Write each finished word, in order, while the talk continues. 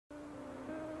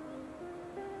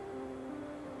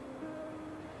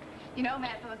You know,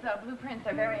 Matt, those blueprints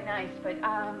are very nice, but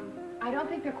I don't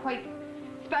think they're quite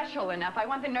special enough. I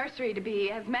want the nursery to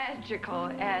be as magical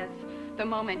as the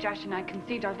moment Josh and I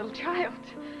conceived our little child.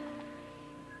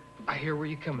 I hear where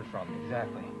you're coming from,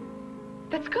 exactly.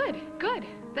 That's good, good.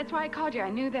 That's why I called you. I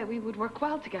knew that we would work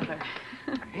well together.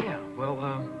 Yeah, well,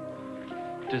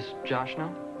 does Josh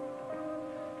know?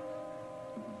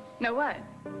 Know what?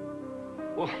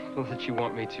 Well, that you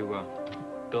want me to,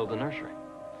 build a nursery.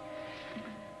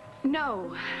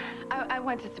 No, I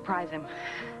want to surprise him.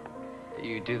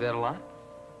 You do that a lot?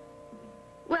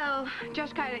 Well,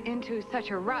 Josh got into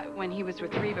such a rut when he was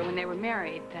with Reba when they were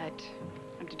married that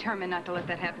I'm determined not to let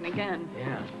that happen again.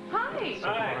 Yeah. Hi. So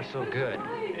far, so good.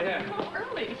 Hi. Yeah. Oh,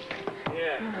 early.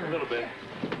 Yeah, a little bit.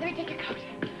 Let me take your coat.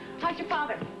 How's your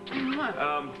father?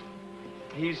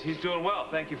 He's doing well.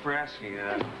 Thank you for asking.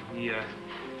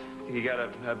 He got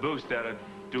a boost out of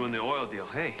doing the oil deal.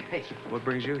 Hey, what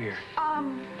brings you here?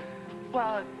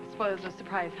 Well, I suppose it was a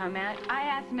surprise, huh, Matt? I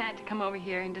asked Matt to come over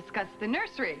here and discuss the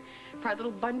nursery for our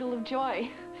little bundle of joy.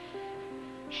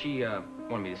 She,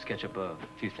 wanted me to sketch up a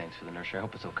few things for the nursery. I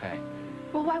hope it's okay.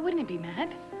 Well, why wouldn't it be,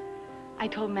 Matt? I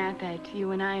told Matt that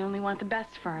you and I only want the best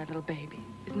for our little baby.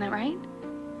 Isn't that right?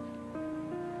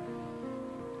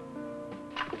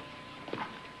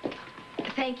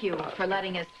 Thank you for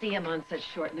letting us see him on such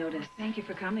short notice. Thank you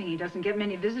for coming. He doesn't get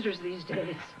many visitors these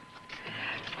days.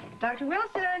 Dr.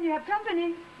 Wilson, you have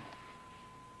company.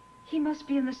 He must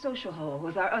be in the social hall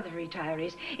with our other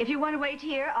retirees. If you want to wait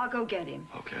here, I'll go get him.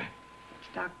 Okay.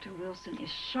 Dr. Wilson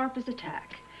is sharp as a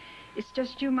tack. It's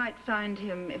just you might find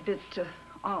him a bit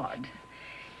odd.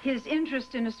 His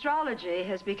interest in astrology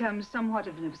has become somewhat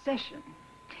of an obsession.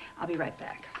 I'll be right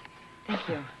back. Thank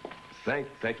you.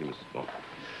 Thank you, Mrs. Bowman.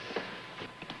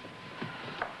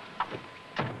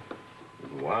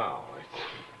 Wow.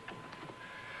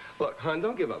 Look, hon,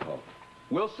 don't give up hope.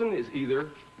 Wilson is either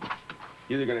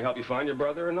going to help you find your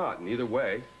brother or not. And either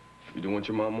way, you're doing what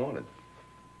your mom wanted.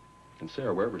 And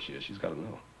Sarah, wherever she is, she's got to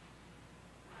know.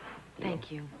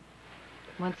 Thank you.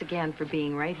 Once again for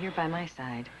being right here by my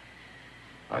side.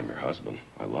 I'm your husband.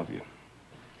 I love you.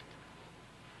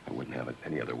 I wouldn't have it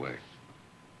any other way.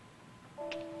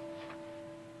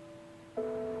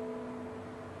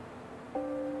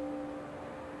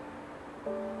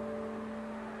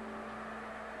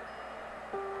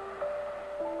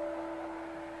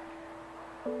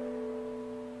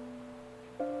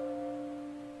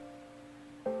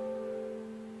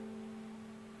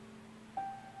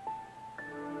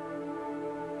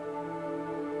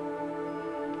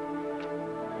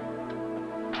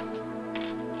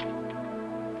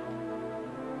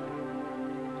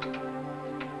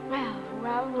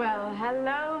 Well,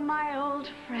 hello, my old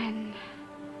friend.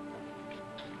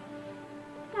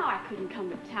 Now, I couldn't come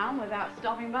to town without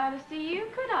stopping by to see you,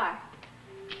 could I?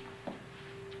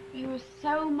 You were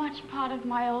so much part of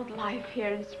my old life here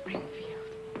in Springfield.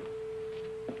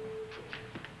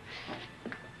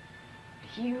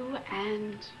 You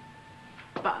and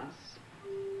Buzz.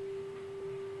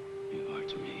 You are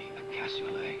to me a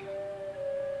cassoulet,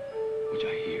 which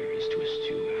I hear is to a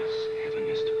stew as heaven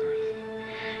is to earth.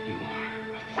 You are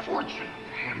a fortune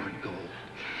of hammered gold,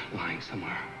 lying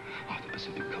somewhere off the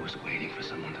Pacific coast waiting for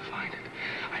someone to find it.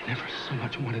 I never so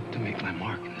much wanted to make my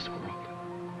mark in this world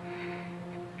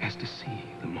as to see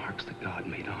the marks that God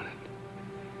made on it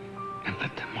and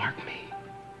let them mark me.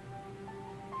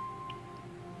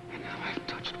 And now I've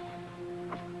touched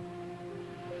one.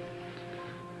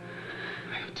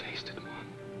 I have tasted one.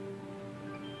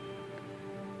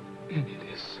 And it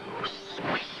is so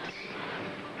sweet.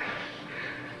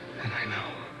 And I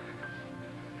know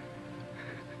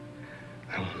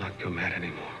I will not go mad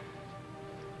anymore.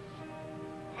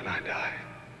 When I die,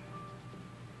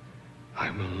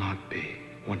 I will not be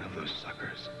one of those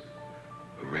suckers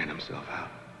who ran himself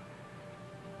out,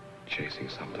 chasing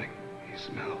something he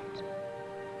smelled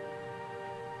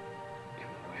in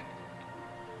the wind.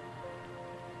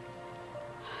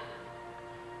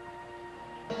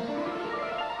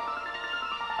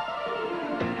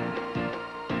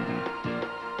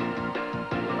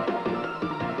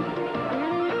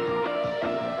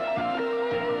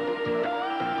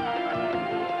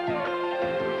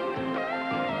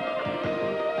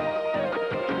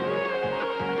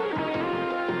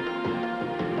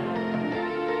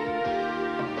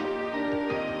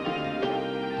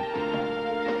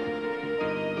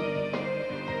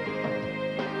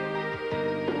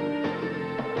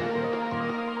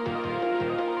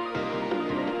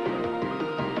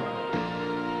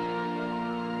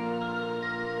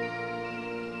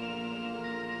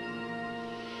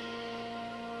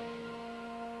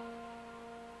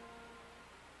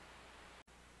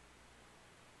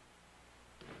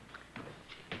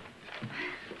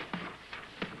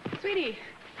 Sweetie,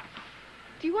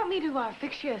 do you want me to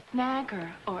fix you a snack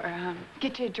or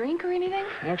get you a drink or anything?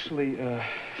 Actually,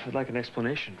 I'd like an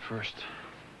explanation first.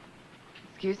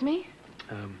 Excuse me?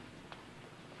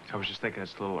 I was just thinking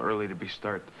it's a little early to be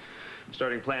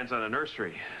starting plans on a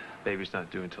nursery. Baby's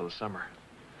not due until the summer,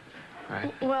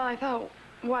 right? Well, I thought,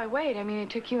 why wait? I mean, it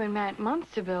took you and Matt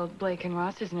months to build Blake and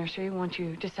Ross's nursery. Once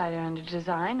you decided on the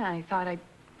design, I thought I'd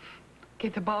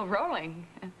get the ball rolling.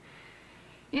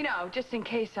 You know, just in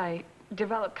case I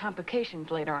develop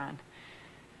complications later on.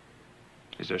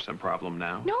 Is there some problem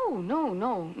now? No,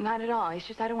 not at all. It's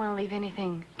just I don't want to leave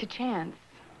anything to chance.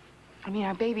 I mean,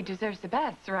 our baby deserves the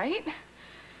best, right?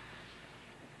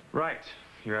 Right.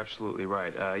 You're absolutely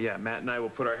right. Yeah, Matt and I will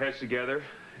put our heads together,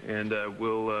 and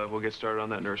we'll get started on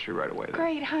that nursery right away. Then.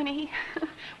 Great, honey.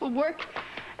 We'll work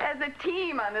as a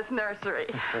team on this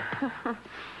nursery.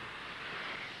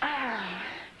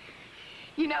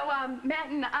 You know, Matt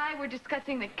and I were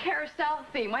discussing the carousel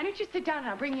theme. Why don't you sit down and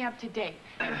I'll bring you up to date.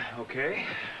 Okay.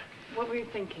 What were you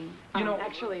thinking? You know,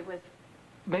 actually, it was...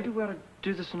 Maybe we ought to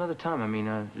do this another time. I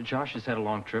mean, Josh has had a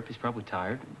long trip. He's probably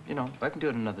tired. You know, I can do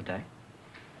it another day.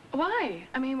 Why?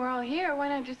 I mean, we're all here. Why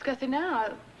not discuss it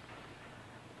now?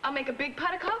 I'll make a big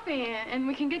pot of coffee and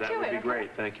we can get to it. That would be okay?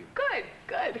 great. Thank you.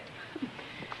 Good.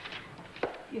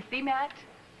 You see, Matt?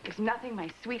 There's nothing my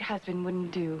sweet husband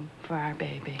wouldn't do for our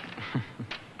baby.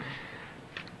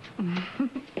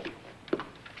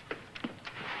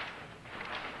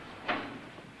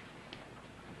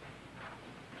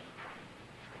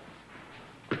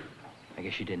 I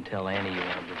guess you didn't tell Annie you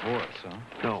wanted a divorce, huh?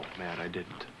 No, Matt, I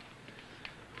didn't.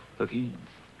 Look, you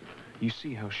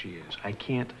see how she is. I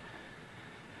can't,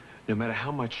 no matter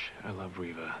how much I love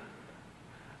Reva,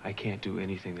 I can't do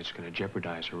anything that's going to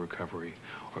jeopardize her recovery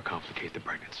or complicate the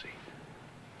pregnancy.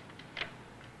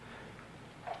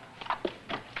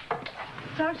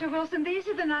 Dr. Wilson, these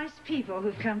are the nice people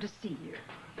who've come to see you.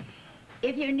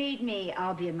 If you need me,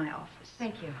 I'll be in my office.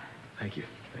 Thank you. Thank you.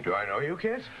 Do I know you,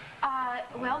 kids?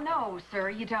 Well, no,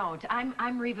 sir, you don't.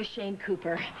 I'm Reva Shane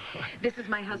Cooper. This is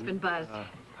my husband, Buzz.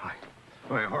 Hi.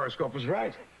 My horoscope was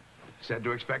right. Said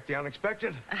to expect the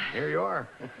unexpected. Here you are.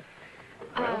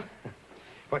 Well,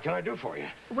 what can I do for you?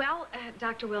 Well,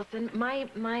 Dr. Wilson,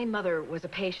 my mother was a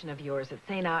patient of yours at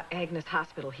St. Agnes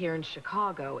Hospital here in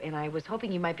Chicago, and I was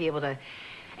hoping you might be able to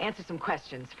answer some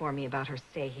questions for me about her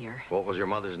stay here. What was your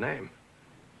mother's name?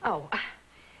 Oh,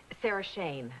 Sarah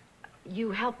Shane.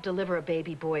 You helped deliver a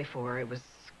baby boy for her. It was,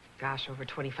 gosh, over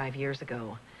 25 years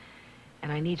ago.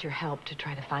 And I need your help to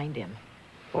try to find him.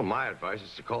 Well, my advice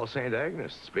is to call St.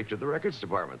 Agnes. Speak to the records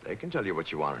department. They can tell you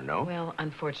what you want to know. Well,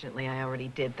 unfortunately, I already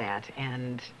did that,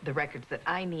 and the records that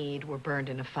I need were burned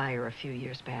in a fire a few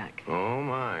years back. Oh,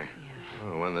 my. Yeah.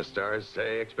 Well, when the stars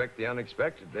say expect the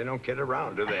unexpected, they don't kid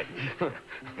around, do they?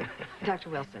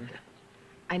 Dr. Wilson,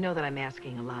 I know that I'm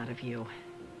asking a lot of you.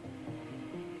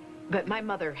 But my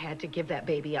mother had to give that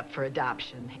baby up for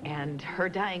adoption, and her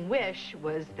dying wish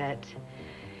was that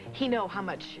he know how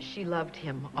much she loved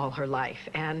him all her life,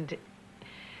 and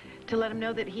to let him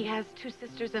know that he has 2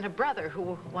 sisters and a brother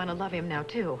who want to love him now,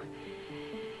 too.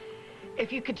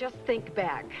 If you could just think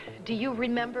back, do you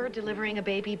remember delivering a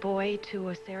baby boy to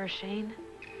a Sarah Shane?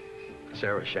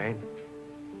 Sarah Shane?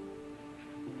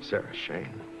 Sarah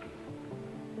Shane?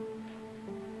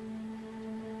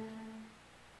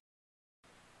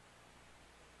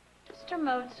 Mr.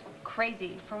 Mode's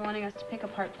crazy for wanting us to pick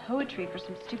apart poetry for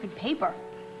some stupid paper.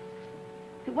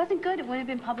 If it wasn't good, it wouldn't have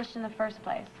been published in the first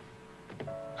place.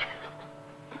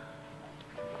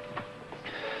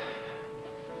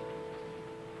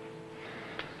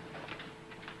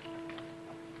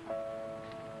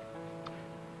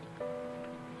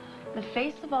 The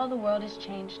face of all the world has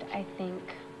changed, I think,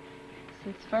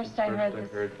 since first I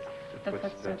heard the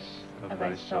footsteps of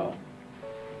thy soul.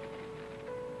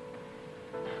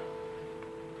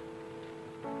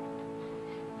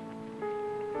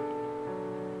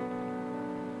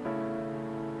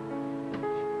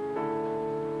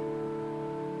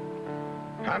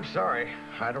 I'm sorry.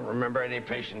 I don't remember any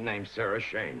patient named Sarah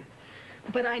Shane.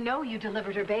 But I know you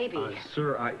delivered her baby.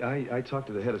 Sir, I talked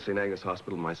to the head of St. Agnes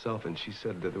Hospital myself, and she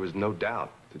said that there was no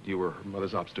doubt that you were her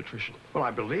mother's obstetrician. Well, I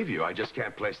believe you. I just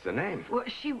can't place the name. Well,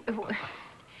 she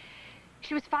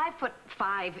was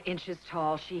 5'5"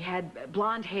 tall. She had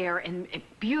blonde hair and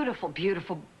beautiful,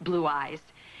 beautiful blue eyes.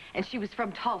 And she was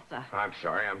from Tulsa. I'm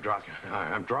sorry. I'm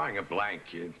drawing a blank.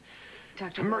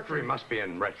 Dr. Mercury Wilson, must be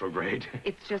in retrograde.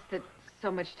 it's just that so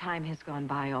much time has gone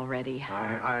by already.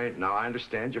 Now, I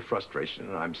understand your frustration,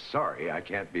 and I'm sorry I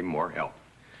can't be more help.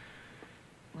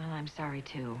 Well, I'm sorry,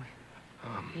 too.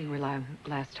 You were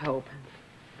last hope.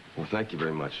 Well, thank you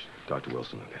very much, Dr.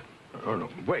 Wilson. Okay. Oh, no.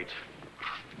 Wait.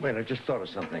 Wait, I just thought of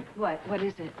something. What? What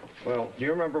is it? Well, do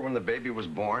you remember when the baby was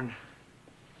born?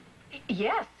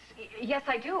 Yes. Yes,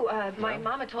 I do. My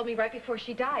mama told me right before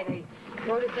she died. I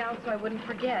wrote it down so I wouldn't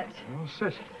forget. Well,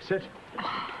 sit. Sit.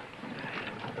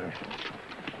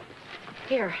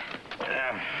 Here.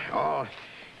 Oh,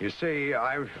 you see,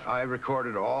 I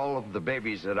recorded all of the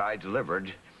babies that I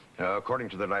delivered according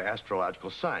to the astrological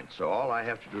sign. So all I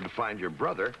have to do to find your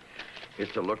brother is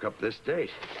to look up this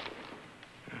date.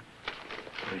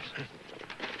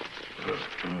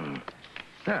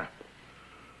 Yeah.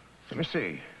 Let me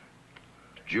see.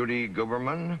 Judy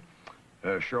Guberman,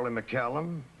 Shirley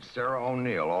McCallum, Sarah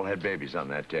O'Neill all had babies on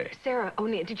that day. Sarah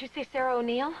O'Neill. Did you say Sarah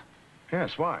O'Neill?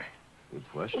 Yes, why? Good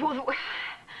question. Well,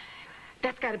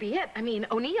 that's got to be it. I mean,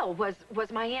 O'Neill was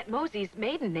my Aunt Mosey's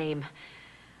maiden name.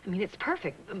 I mean, it's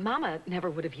perfect. Mama never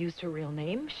would have used her real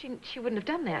name. She wouldn't have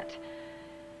done that.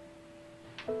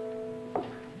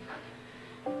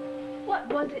 What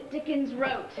was it Dickens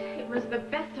wrote? It was the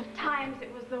best of times,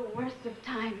 it was the worst of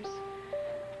times.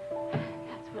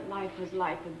 That's what life was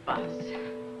like with Buzz.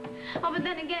 Oh, but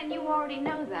then again, you already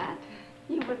know that.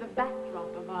 You were the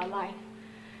backdrop of our life.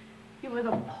 You were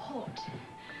the port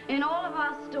in all of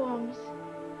our storms.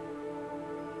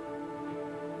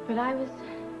 But I was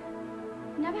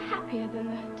never happier than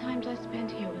the times I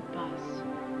spent here with Buzz.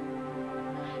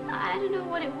 I don't know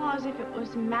what it was, if it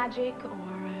was magic or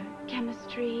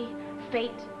chemistry,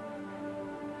 fate.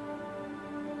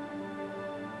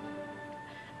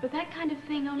 But that kind of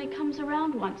thing only comes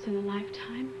around once in a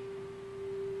lifetime.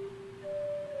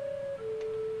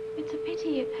 It's a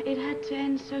pity it had to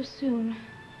end so soon.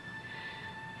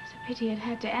 It's a pity it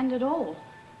had to end at all.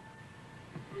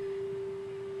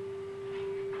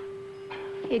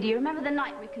 Hey, do you remember the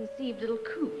night we conceived little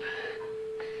Coop?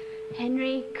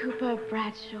 Henry Cooper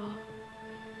Bradshaw.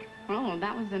 Oh,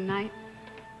 that was the night.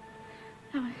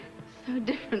 That was so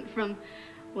different from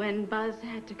when Buzz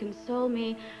had to console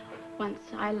me once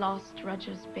I lost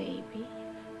Roger's baby.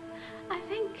 I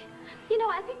think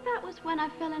that was when I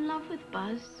fell in love with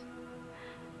Buzz.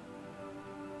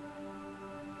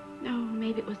 No,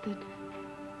 maybe it was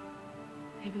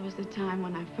the time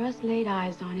when I first laid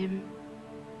eyes on him.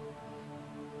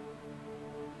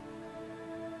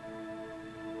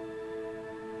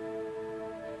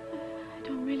 I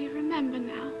don't really remember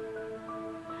now.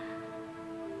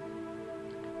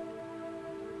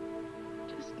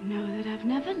 Just know that I've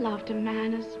never loved a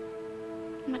man as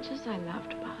much as I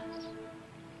loved Buzz.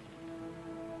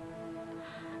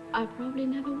 I probably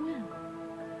never will.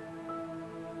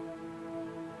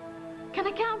 Can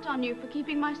I count on you for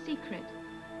keeping my secret?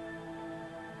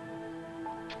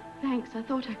 Thanks, I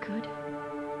thought I could.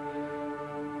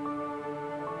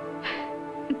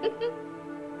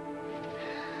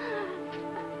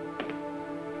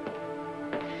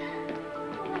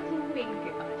 What have we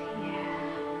got here?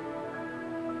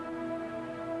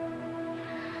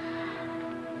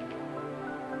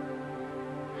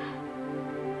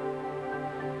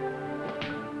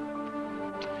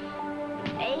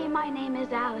 Hey, my name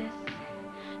is Alice.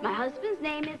 My husband's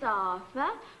name is Arthur.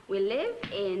 We live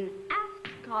in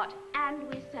Ascot and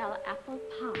we sell apple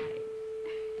pies.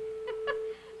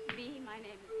 B, my name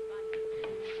is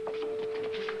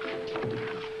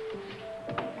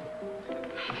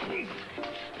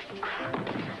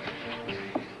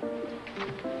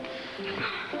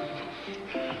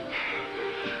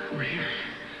We're here.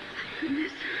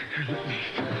 Goodness. Let me.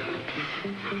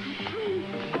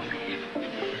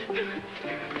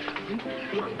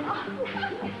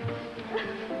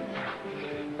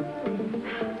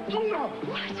 Oh, no.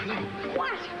 What?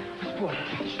 What? Let's blow it.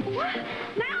 What?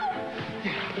 Now?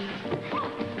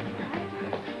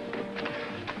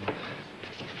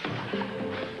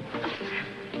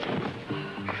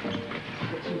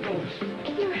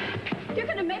 You're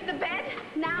gonna make the bed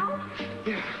now?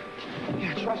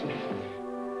 Yeah, trust me.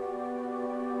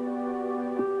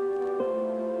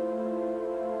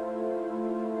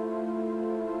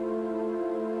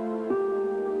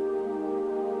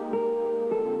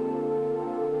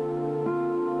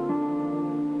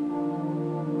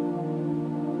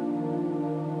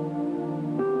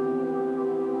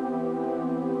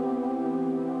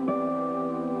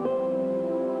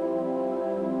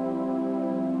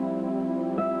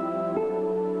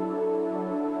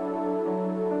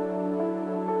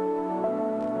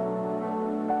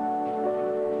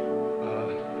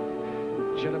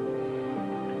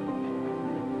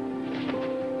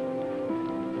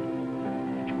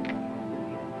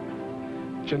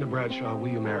 Jenna Bradshaw, will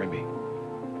you marry me?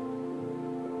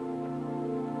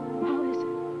 How is it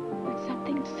with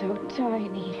something so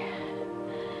tiny,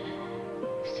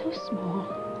 so small,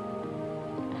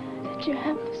 gift you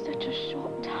have for such a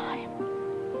short time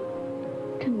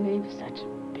can leave such a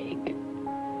big,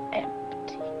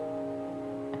 empty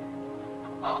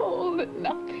hole that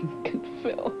nothing can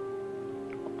fill.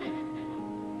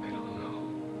 I don't know.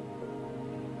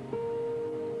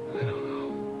 I don't know.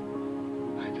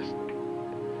 I just...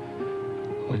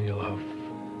 When you love,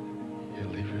 you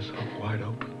leave yourself wide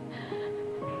open.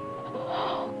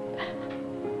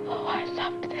 Oh, I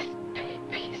loved this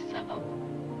baby so.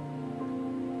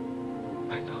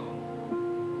 I know.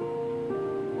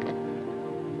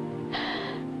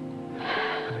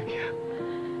 But I can't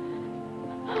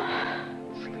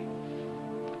sleep.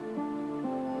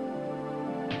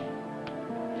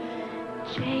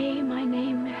 Jay, my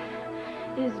name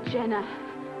is Jenna,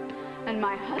 and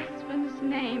my husband's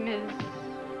name is...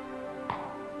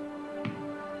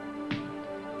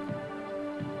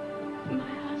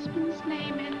 My husband's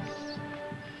name is...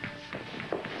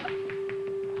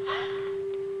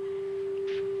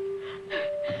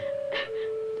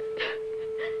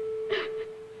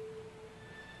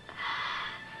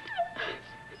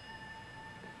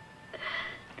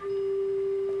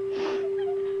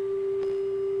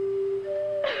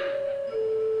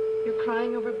 You're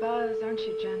crying over Buzz, aren't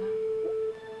you, Jenna?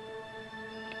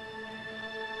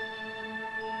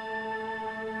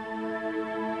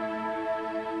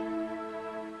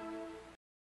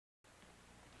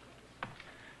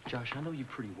 Josh, I know you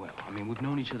pretty well. I mean, we've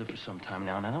known each other for some time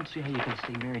now, and I don't see how you can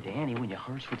stay married to Annie when your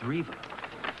heart's with Reva.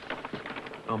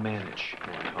 I'll manage.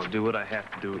 I'll do what I have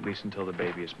to do, at least until the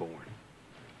baby is born.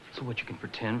 So what, you can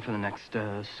pretend for the next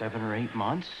 7 or 8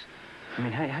 months? I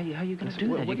mean, how you gonna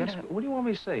do that? What do you want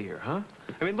me to say here, huh?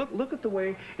 I mean, look at the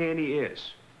way Annie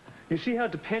is. You see how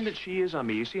dependent she is on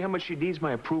me. You see how much she needs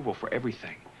my approval for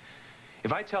everything.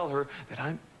 If I tell her that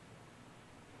I'm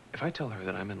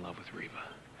in love with Reva,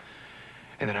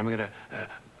 and that I'm gonna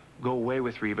go away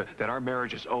with Reva, that our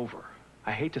marriage is over,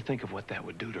 I hate to think of what that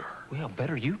would do to her. Well,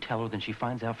 better you tell her than she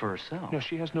finds out for herself. No,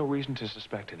 she has no reason to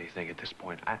suspect anything at this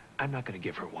point. I'm not gonna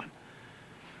give her one.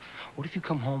 What if you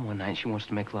come home one night and she wants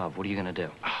to make love? What are you gonna do?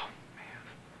 Oh,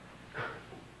 man.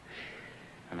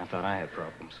 And I thought I had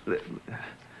problems. Listen,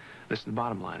 the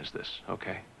bottom line is this,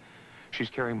 okay? She's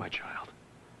carrying my child.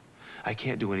 I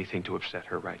can't do anything to upset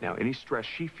her right now. Any stress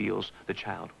she feels, the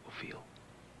child will feel.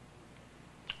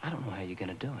 I don't know how you're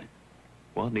gonna do it.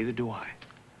 Well, neither do I.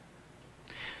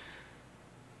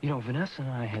 You know, Vanessa and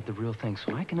I had the real thing,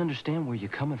 so I can understand where you're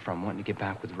coming from, wanting to get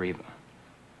back with Reva.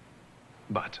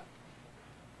 But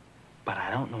I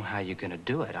don't know how you're gonna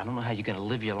do it. I don't know how you're gonna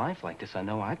live your life like this. I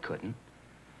know I couldn't.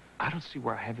 I don't see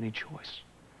where I have any choice.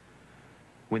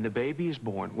 When the baby is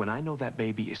born, when I know that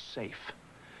baby is safe,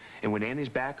 and when Annie's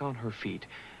back on her feet,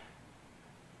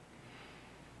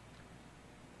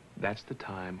 that's the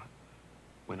time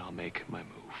when I'll make my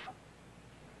move.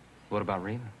 What about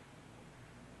Reva?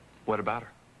 What about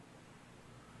her?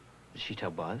 Did she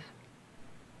tell Buzz?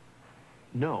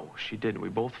 No, she didn't. We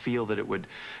both feel that it would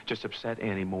just upset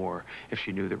Annie more if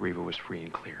she knew that Reva was free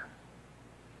and clear.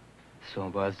 So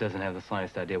Buzz doesn't have the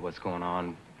slightest idea what's going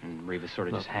on, and Reva's sort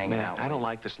of just hanging out. I don't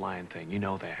like this lying thing. You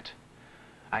know that.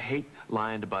 I hate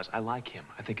lying to Buzz. I like him.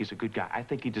 I think he's a good guy. I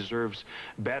think he deserves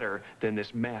better than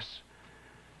this mess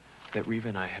that Reva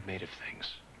and I have made of things.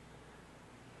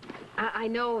 I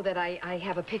know that I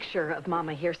have a picture of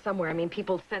Mama here somewhere. I mean,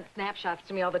 people send snapshots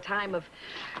to me all the time of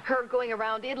her going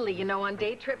around Italy, you know, on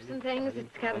day trips and things.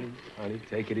 It's kind of... Honey,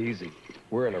 take it easy.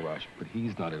 We're in a rush, but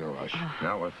he's not in a rush.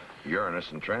 Now, with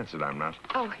Uranus in transit, I'm not.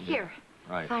 Oh, here.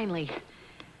 Right. Finally.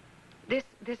 This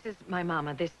is my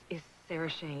Mama. This is Sarah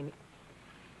Shane.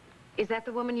 Is that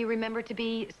the woman you remember to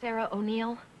be Sarah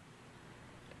O'Neill?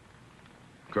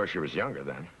 Of course, she was younger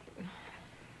then.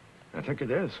 I think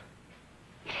it is.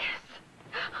 Yes.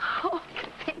 Oh,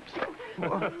 thank you.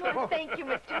 Oh, thank you,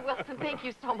 Mr. Wilson. Thank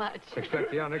you so much.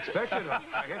 Expect the unexpected. I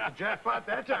hit the jackpot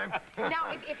that time.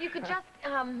 Now, if you could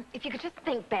just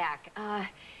think back.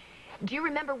 Do you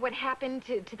remember what happened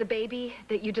to the baby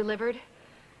that you delivered?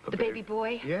 The baby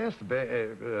boy? Yes,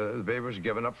 the baby was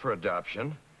given up for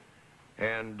adoption,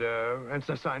 and it's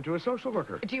assigned to a social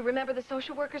worker. Do you remember the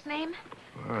social worker's name?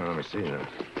 Well, let me see. There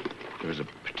was a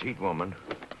petite woman,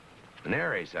 an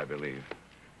Aries, I believe.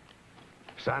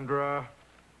 Sandra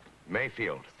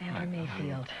Mayfield. Sandra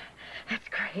Mayfield. That's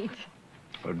great.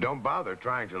 Well, don't bother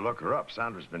trying to look her up.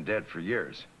 Sandra's been dead for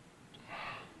years.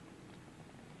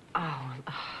 Oh,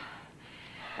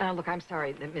 look, I'm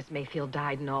sorry that Miss Mayfield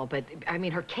died and all, but, I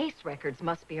mean, her case records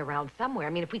must be around somewhere. I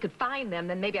mean, if we could find them,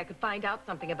 then maybe I could find out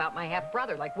something about my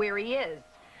half-brother, like where he is.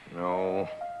 No.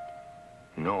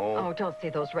 No. Oh, don't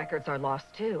say those records are lost,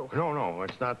 too. No,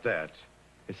 it's not that.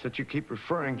 It's that you keep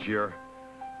referring to your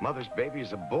mother's baby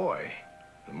is a boy.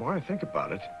 The more I think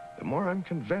about it, the more I'm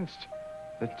convinced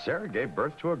that Sarah gave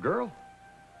birth to a girl.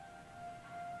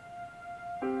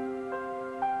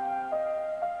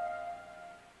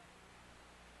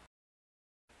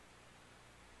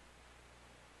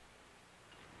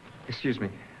 Excuse me.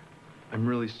 I'm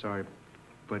really sorry,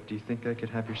 but do you think I could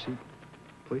have your seat,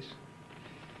 please?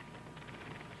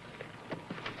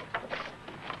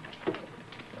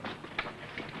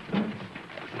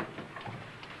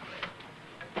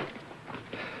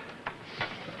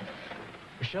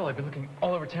 Michelle, I've been looking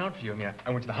all over town for you. I mean, I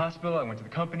went to the hospital, I went to the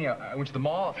company, I went to the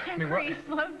mall. I mean, Corey,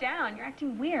 slow down. You're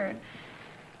acting weird.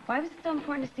 Why was it so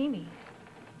important to see me?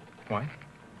 Why?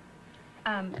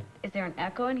 Is there an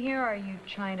echo in here, or are you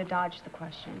trying to dodge the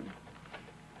question?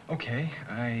 Okay,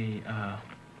 I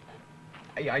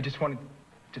just wanted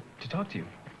to talk to you.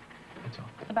 That's all.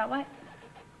 About what?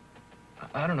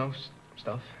 I don't know,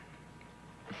 stuff.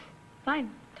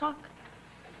 Fine, talk.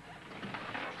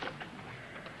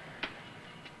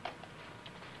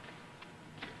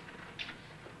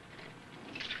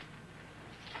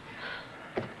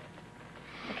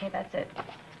 Okay, that's it.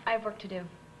 I have work to do.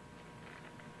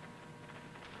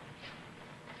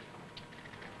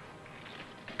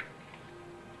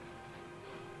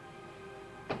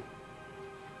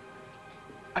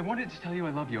 I wanted to tell you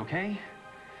I love you, okay?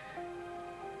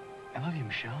 I love you,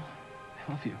 Michelle.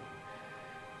 I love you.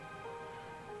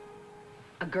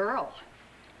 A girl.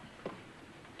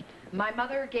 My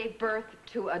mother gave birth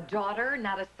to a daughter,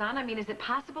 not a son. I mean, is it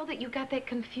possible that you got that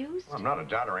confused? Well, I'm not a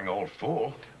doddering old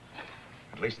fool.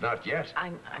 At least not yet.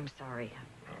 I'm sorry.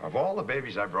 Of all the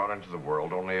babies I brought into the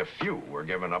world, only a few were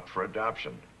given up for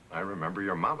adoption. I remember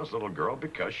your mama's little girl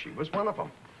because she was one of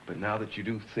them. But now that you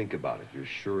do think about it, you're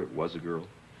sure it was a girl?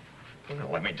 Well,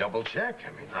 let me double check.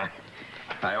 I mean,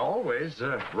 I always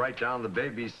write down the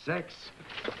baby's sex.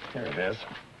 Here it is.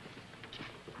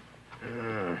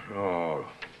 Oh.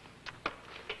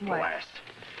 What? Blast.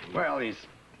 Well, these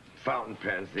fountain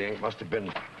pens, the ink must have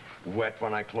been wet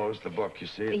when I closed the book, you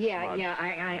see? It's smudged.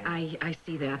 I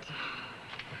see that.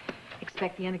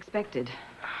 Expect the unexpected.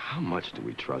 How much do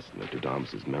we trust Notre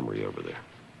Dame's memory over there?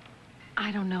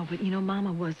 I don't know, but you know,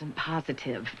 Mama wasn't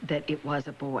positive that it was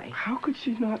a boy. How could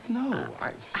she not know?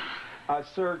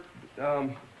 Sir,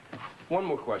 one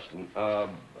more question.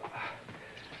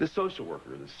 This social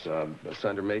worker, this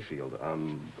Sandra Mayfield,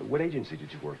 what agency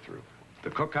did you work through?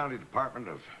 The Cook County Department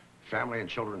of Family and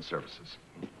Children's Services.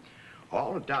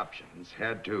 All adoptions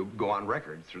had to go on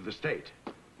record through the state,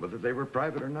 whether they were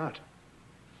private or not.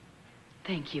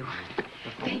 Thank you.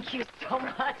 Thank you so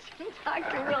much,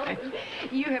 Dr. Wilson.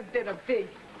 You have been a big,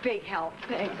 big help.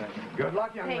 Thanks. Good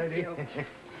luck, young lady. Thank you.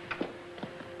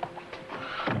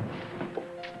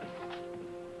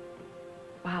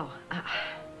 Wow.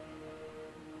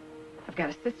 I've got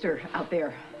a sister out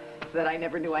there that I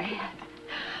never knew I had.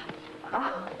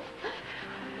 Oh.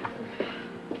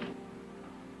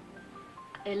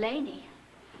 Eleni.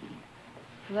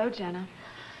 Hello, Jenna.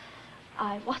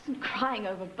 I wasn't crying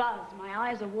over Buzz. My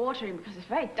eyes are watering because it's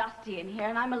very dusty in here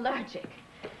and I'm allergic.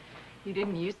 You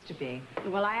didn't used to be.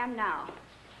 Well, I am now.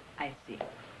 I see.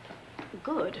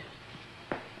 Good.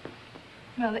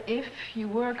 Well, if you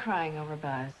were crying over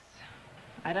Buzz,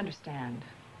 I'd understand.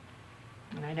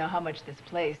 And I know how much this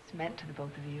place meant to the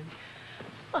both of you.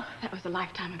 Oh, that was a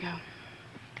lifetime ago.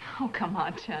 Oh, come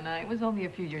on, Jenna. It was only a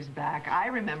few years back. I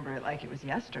remember it like it was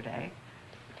yesterday.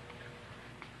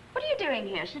 What are you doing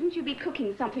here? Shouldn't you be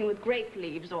cooking something with grape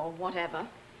leaves or whatever?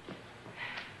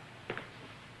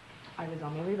 I was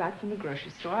on my way back from the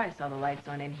grocery store. I saw the lights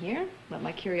on in here. Let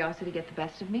my curiosity get the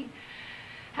best of me.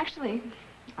 Actually,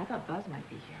 I thought Buzz might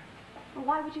be here. Well,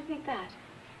 why would you think that?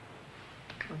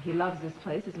 Well, he loves this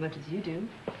place as much as you do.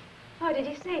 Oh, did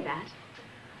he say that?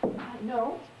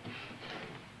 No.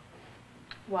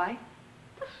 Why?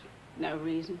 No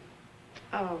reason.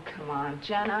 Oh, come on,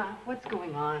 Jenna. What's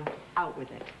going on? Out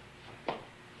with it.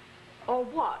 Or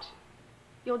what?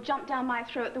 You'll jump down my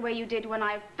throat the way you did when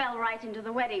I fell right into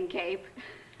the wedding cape.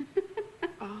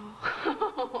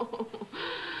 Oh.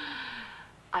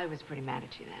 I was pretty mad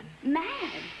at you then.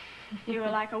 Mad? You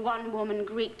were like a one-woman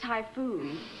Greek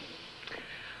typhoon.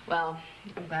 Well,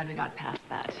 I'm glad we got past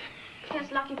that.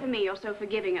 Yes, lucky for me, you're so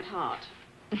forgiving at heart.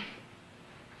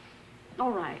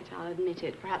 All right, I'll admit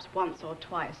it. Perhaps once or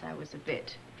twice I was a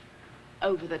bit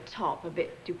over the top, a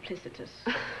bit duplicitous.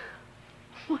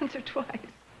 Once or twice.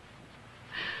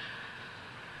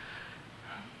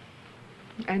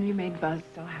 And you made Buzz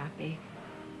so happy.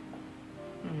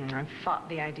 I fought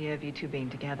the idea of you two being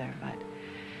together, but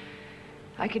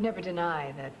I could never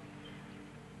deny that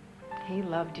he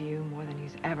loved you more than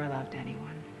he's ever loved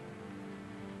anyone.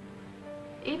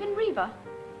 Even Reva?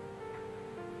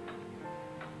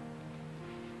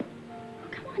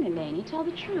 Come on, Elaine, tell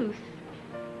the truth.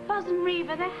 Buzz and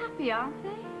Reva, they're happy, aren't they?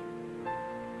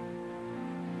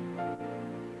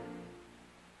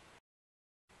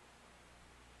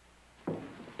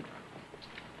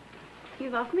 You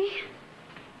love me?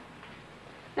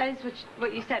 That is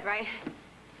what you said, right?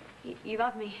 You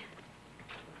love me.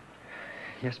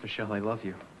 Yes, Michelle, I love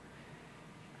you.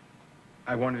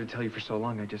 I wanted to tell you for so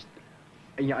long, I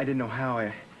didn't know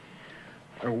how,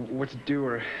 or what to do,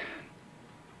 or...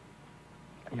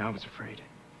 I was afraid.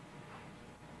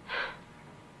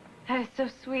 That is so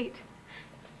sweet.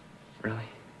 Really?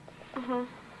 Uh-huh.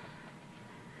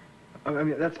 I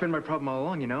mean, that's been my problem all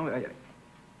along, you know?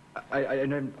 I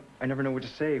never know what to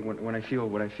say when I feel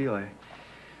what I feel.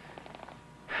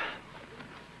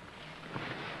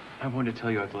 I wanted to tell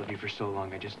you I've loved you for so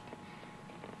long.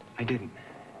 I didn't.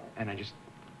 And I just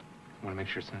want to make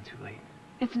sure it's not too late.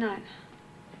 It's not.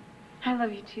 I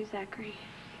love you too, Zachary.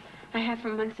 I have for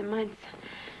months and months.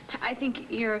 I think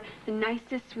you're the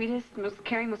nicest, sweetest, most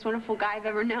caring, most wonderful guy I've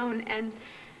ever known. And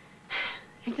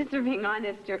just for being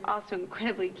honest, you're also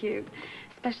incredibly cute,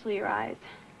 especially your eyes.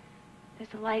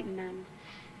 There's a light in them.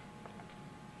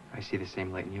 I see the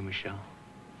same light in you, Michelle.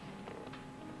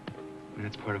 And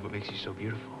that's part of what makes you so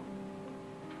beautiful.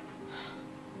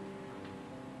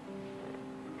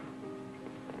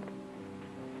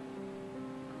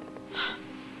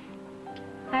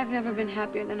 I've never been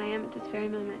happier than I am at this very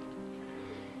moment.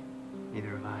 Neither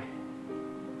have I.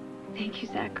 Thank you,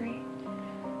 Zachary.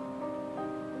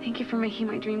 Thank you for making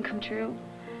my dream come true.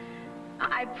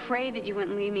 I prayed that you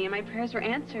wouldn't leave me, and my prayers were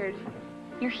answered.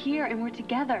 You're here, and we're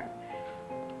together.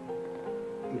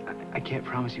 I can't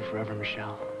promise you forever,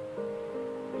 Michelle.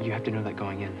 You have to know that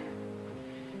going in.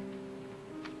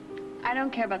 I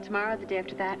don't care about tomorrow or the day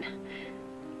after that.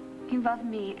 You love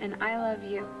me, and I love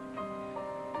you.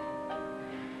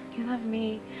 You love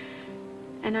me,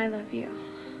 and I love you.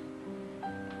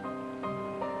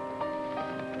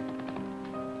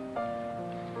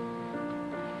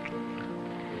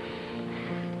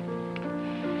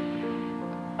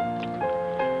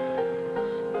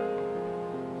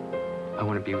 I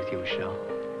want to be with you, Michelle.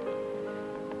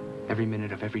 Every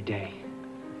minute of every day.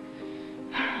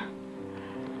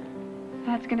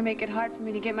 That's gonna make it hard for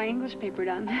me to get my English paper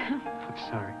done. I'm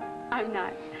sorry. I'm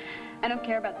not. I don't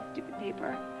care about the stupid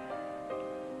paper.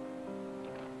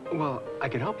 Well, I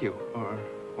could help you,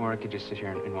 or I could just sit here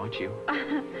and watch you.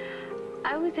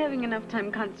 I was having enough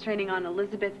time concentrating on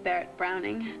Elizabeth Barrett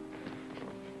Browning.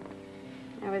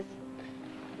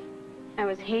 I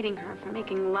was hating her for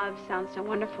making love sound so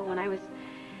wonderful, and I was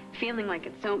feeling like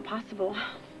it's so impossible.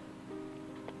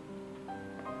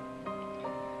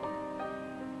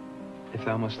 If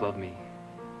thou must love me,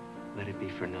 let it be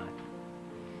for naught,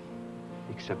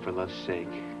 except for love's sake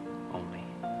only.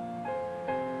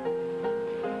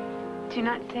 Do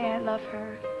not say I love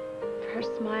her for her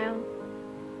smile,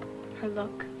 her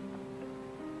look,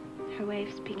 her way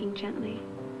of speaking gently.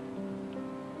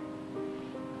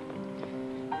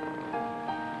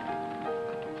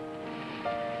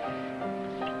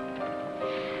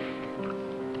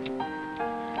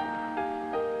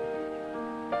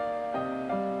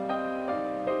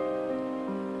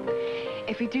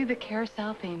 If we do the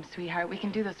carousel theme, sweetheart, we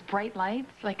can do those bright lights,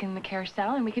 like in the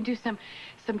carousel, and we can do some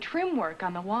trim work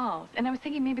on the walls. And I was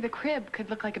thinking maybe the crib could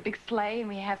look like a big sleigh, and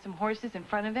we have some horses in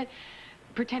front of it,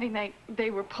 pretending they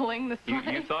were pulling the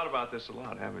sleigh. You thought about this a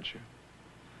lot, haven't you?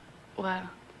 Well,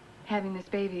 having this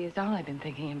baby is all I've been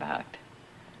thinking about.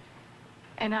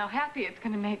 And how happy it's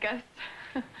going to make us.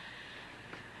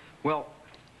 Well,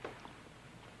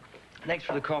 thanks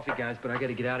for the coffee, guys, but I got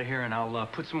to get out of here, and I'll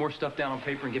put some more stuff down on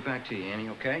paper and get back to you, Annie,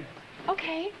 okay?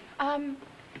 Okay.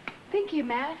 Thank you,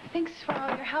 Matt. Thanks for all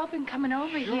your help in coming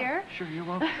over here. Sure, you're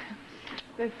welcome.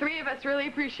 The three of us really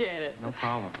appreciate it. No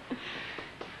problem.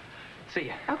 See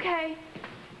ya. Okay.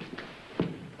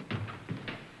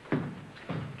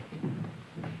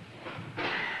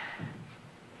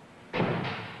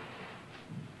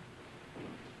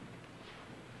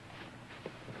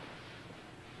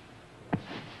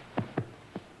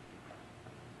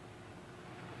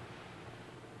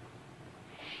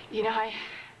 You know,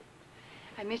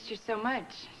 I missed you so much,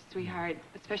 sweetheart,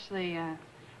 especially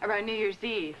around New Year's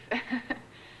Eve.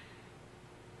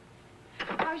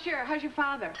 How's your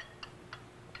father?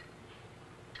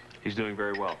 He's doing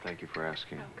very well, thank you for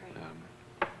asking. Oh, great.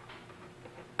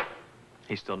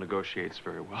 He still negotiates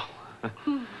very well.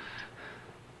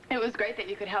 It was great that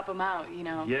you could help him out, you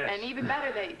know. Yes. And even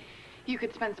better that you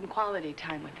could spend some quality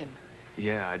time with him.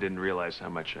 Yeah, I didn't realize how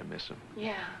much I miss him.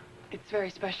 Yeah, it's very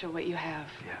special what you have.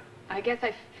 Yeah. I guess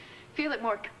I've feel it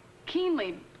more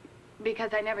keenly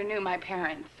because I never knew my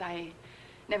parents. I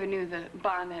never knew the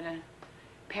bond that a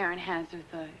parent has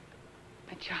with a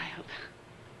child.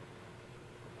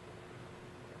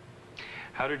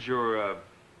 How did your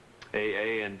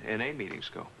AA and NA meetings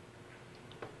go?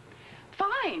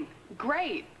 Fine,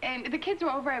 great. And the kids were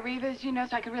over at Riva's, you know,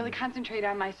 so I could really concentrate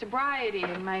on my sobriety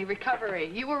and my recovery.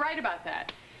 You were right about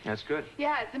that. That's good.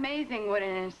 Yeah, it's amazing what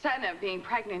an incentive being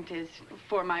pregnant is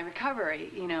for my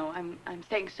recovery. You know, I'm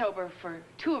staying sober for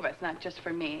 2 of us, not just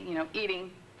for me. You know,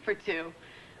 eating for 2,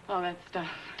 all that stuff.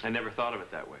 I never thought of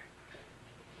it that way.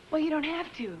 Well, you don't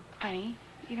have to, honey.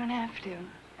 You don't have to.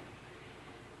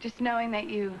 Just knowing that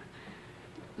you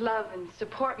love and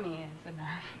support me is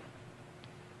enough.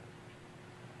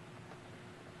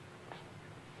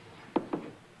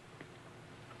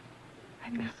 I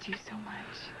missed you so much.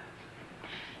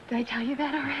 Did I tell you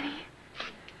that already?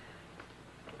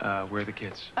 Where are the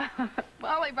kids?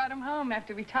 Well, I brought them home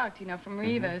after we talked, you know, from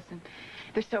Riva's, and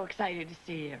they're so excited to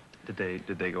see you.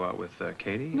 Did they go out with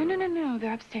Katie? No.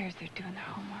 They're upstairs. They're doing their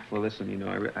homework. Well, listen, you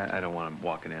know, I don't want them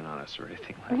walking in on us or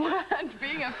anything like that. What?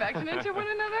 Being affectionate to one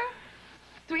another?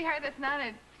 Sweetheart, that's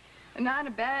not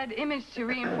a bad image to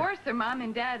reinforce their mom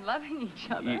and dad loving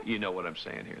each other. You know what I'm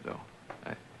saying here, though.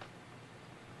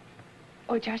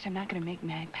 Oh, Josh, I'm not going to make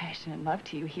mad, passionate love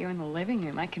to you here in the living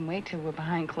room. I can wait till we're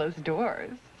behind closed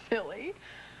doors. Silly.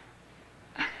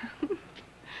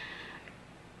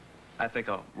 I think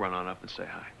I'll run on up and say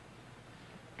hi.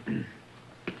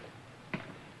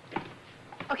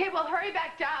 Okay, well, hurry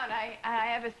back down. I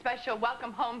have a special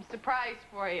welcome home surprise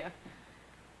for you.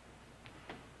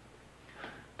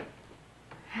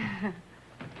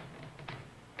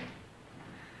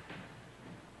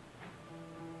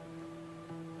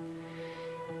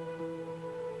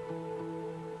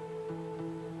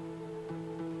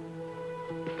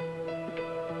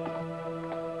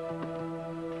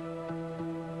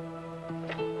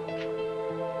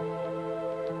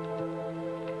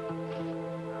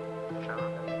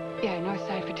 Yeah,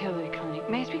 Northside Fertility Clinic.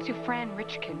 May I speak to Fran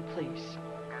Richkin, please?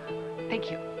 Thank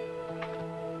you.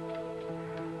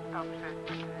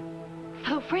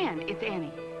 Hello, Fran. It's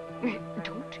Annie.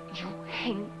 Don't you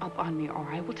hang up on me,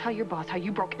 or I will tell your boss how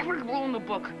you broke every rule in the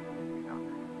book.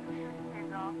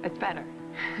 That's better.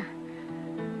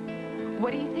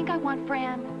 What do you think I want,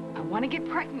 Fran? I want to get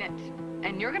pregnant,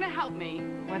 and you're going to help me,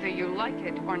 whether you like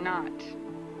it or not.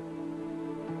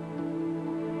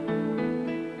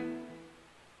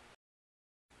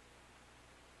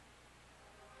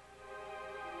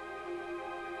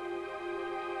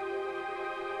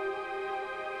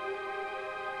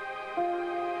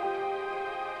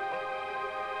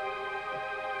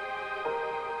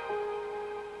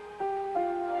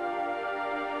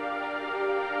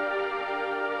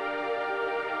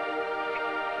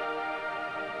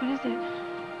 What is it?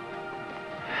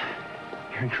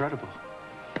 You're incredible.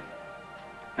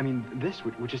 I mean, this,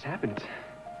 what just happened,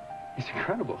 it's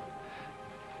incredible.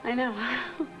 I know.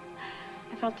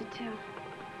 I felt it too.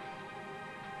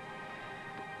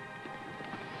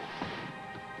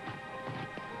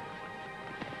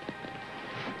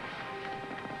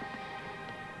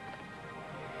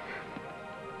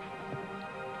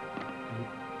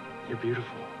 You're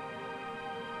beautiful.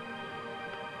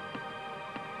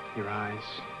 Your eyes.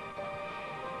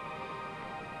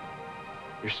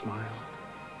 Your smile.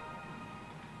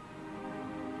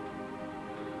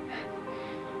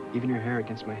 Even your hair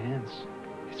against my hands.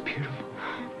 It's beautiful.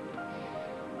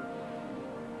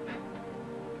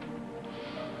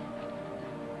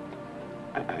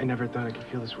 I never thought I could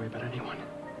feel this way about anyone.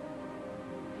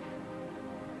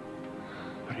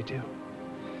 But I do.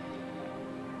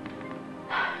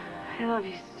 I love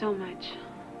you so much.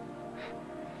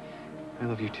 I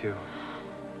love you too.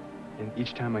 And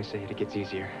each time I say it, it gets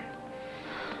easier.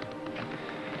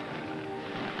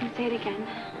 And say it again.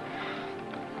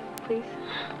 Please.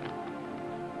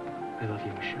 I love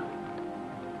you, Michelle.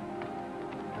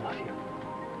 I love you.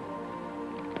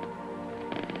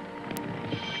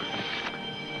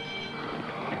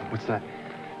 What's that?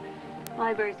 The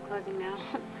library's closing now.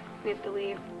 We have to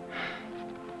leave.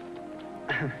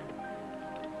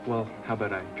 Well, how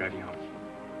about I drive you home?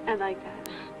 I like that.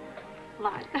 A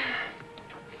lot.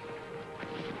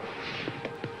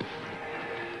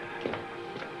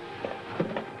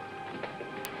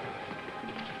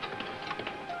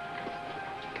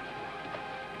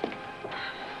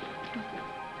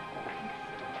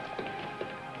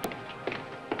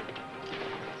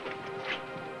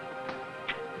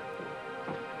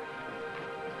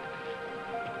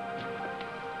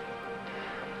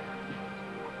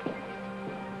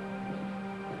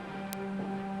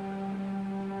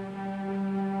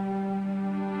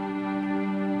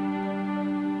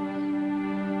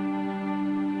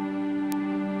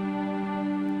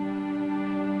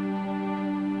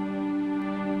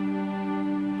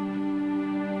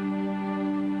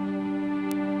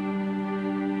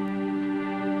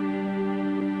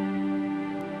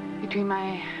 Between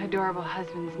my adorable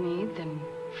husband's needs and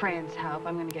Fran's help,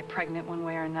 I'm gonna get pregnant one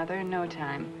way or another in no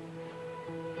time.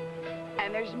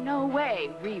 And there's no way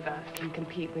Riva can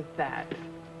compete with that.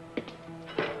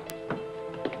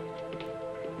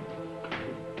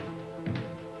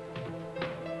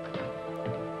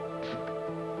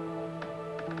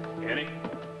 Annie?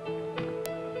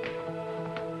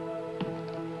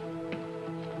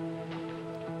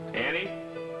 Annie?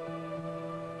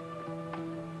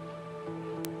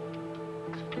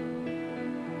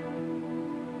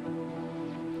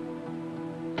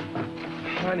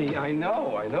 Honey, I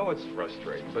know it's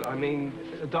frustrating, but I mean,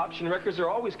 adoption records are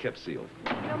always kept sealed.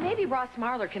 You know, maybe Ross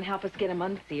Marler can help us get them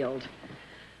unsealed.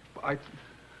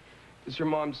 It's your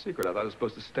mom's secret. I thought it was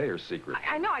supposed to stay her secret.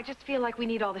 I know, I just feel like we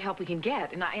need all the help we can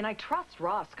get, and I trust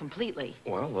Ross completely.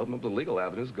 Well, open up the legal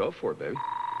avenues. Go for it, baby.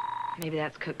 Maybe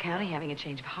that's Cook County having a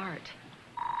change of heart.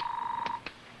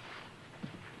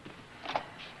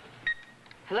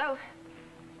 Hello?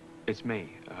 It's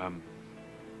me.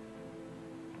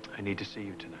 I need to see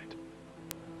you tonight.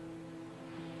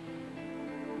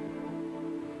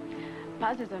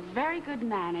 Buzz is a very good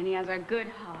man, and he has a good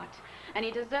heart, and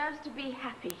he deserves to be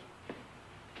happy.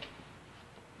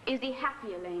 Is he happy,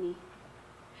 Eleni?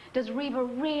 Does Riva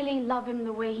really love him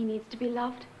the way he needs to be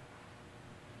loved?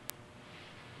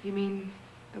 You mean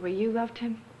the way you loved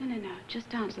him? No.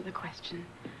 Just answer the question.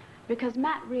 Because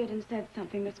Matt Reardon said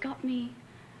something that's got me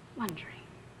wondering.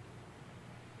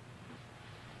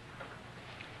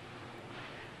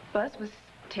 Buzz was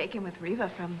taken with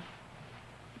Riva from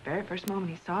the very first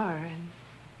moment he saw her. And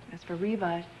as for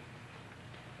Riva,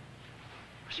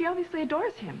 she obviously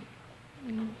adores him.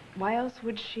 Why else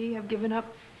would she have given up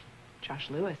Josh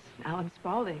Lewis and Alan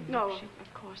Spaulding? No,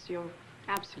 of course, you're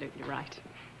absolutely right.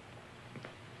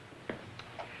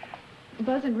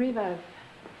 Buzz and Riva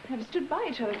have stood by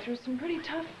each other through some pretty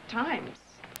tough times.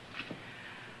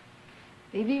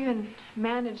 They've even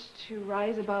managed to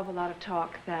rise above a lot of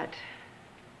talk that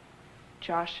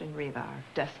Josh and Riva are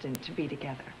destined to be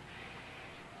together.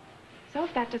 So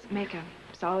if that doesn't make a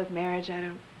solid marriage, I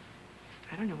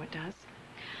don't know what does.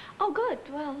 Oh, good.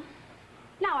 Well,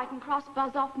 now I can cross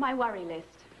Buzz off my worry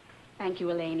list. Thank you,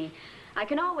 Eleni. I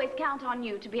can always count on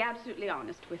you to be absolutely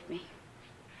honest with me.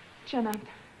 Jenna,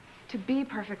 to be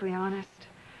perfectly honest,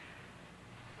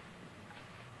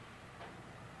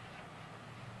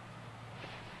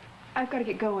 I've got to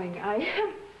get going.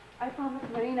 I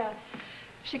promised Marina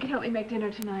she could help me make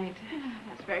dinner tonight.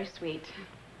 That's very sweet.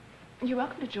 You're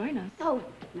welcome to join us. Oh,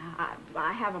 no,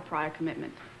 I have a prior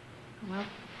commitment. Well,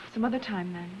 some other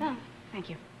time then. Oh,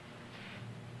 thank you.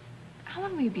 How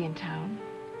long will you be in town?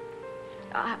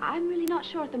 I'm really not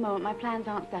sure at the moment. My plans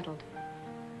aren't settled.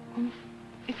 Well,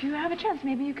 if you have a chance,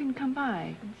 maybe you can come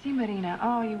by and see Marina.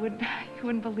 Oh, you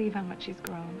wouldn't believe how much she's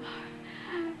grown.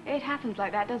 It happens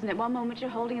like that, doesn't it? One moment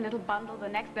you're holding a little bundle, the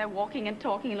next they're walking and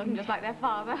talking and looking just like their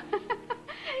father.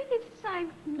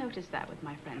 I've noticed that with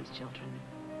my friends' children.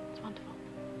 It's wonderful.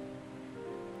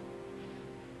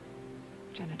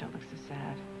 Jenna, don't look so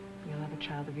sad. You'll have a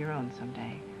child of your own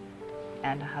someday.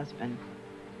 And a husband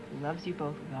who loves you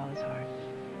both with all his heart.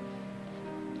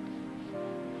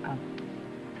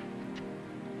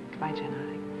 Goodbye,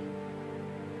 Jenna.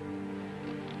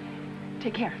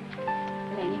 Take care.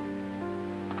 Eleni.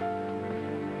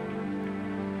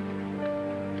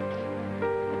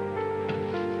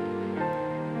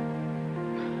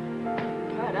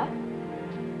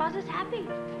 Buzz is happy.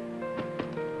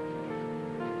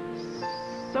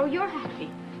 So you're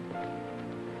happy.